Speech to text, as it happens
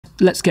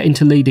let's get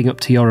into leading up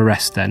to your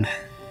arrest then.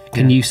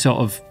 Can you sort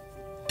of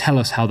tell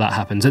us how that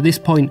happens? At this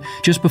point,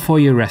 just before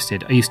you're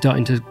arrested, are you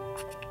starting to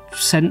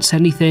sense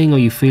anything? Are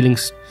you feeling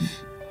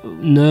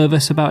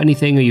nervous about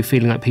anything? Are you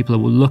feeling like people are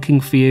looking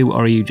for you?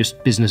 Or are you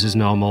just business as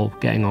normal,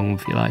 getting on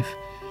with your life?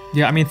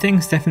 Yeah, I mean,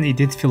 things definitely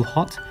did feel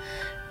hot,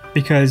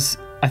 because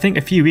I think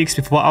a few weeks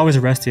before I was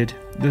arrested,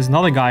 there's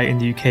another guy in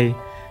the UK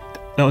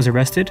that was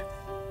arrested.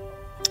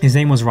 His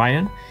name was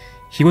Ryan.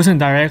 He wasn't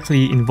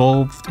directly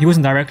involved, he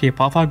wasn't directly a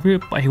part of our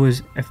group, but he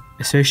was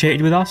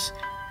associated with us.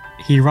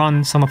 He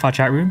ran some of our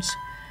chat rooms,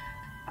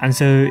 and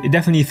so it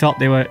definitely felt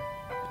they were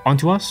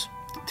onto us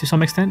to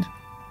some extent.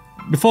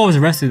 Before I was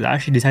arrested, I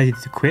actually decided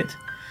to quit.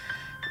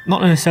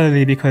 Not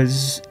necessarily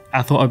because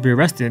I thought I'd be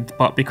arrested,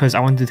 but because I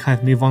wanted to kind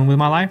of move on with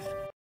my life.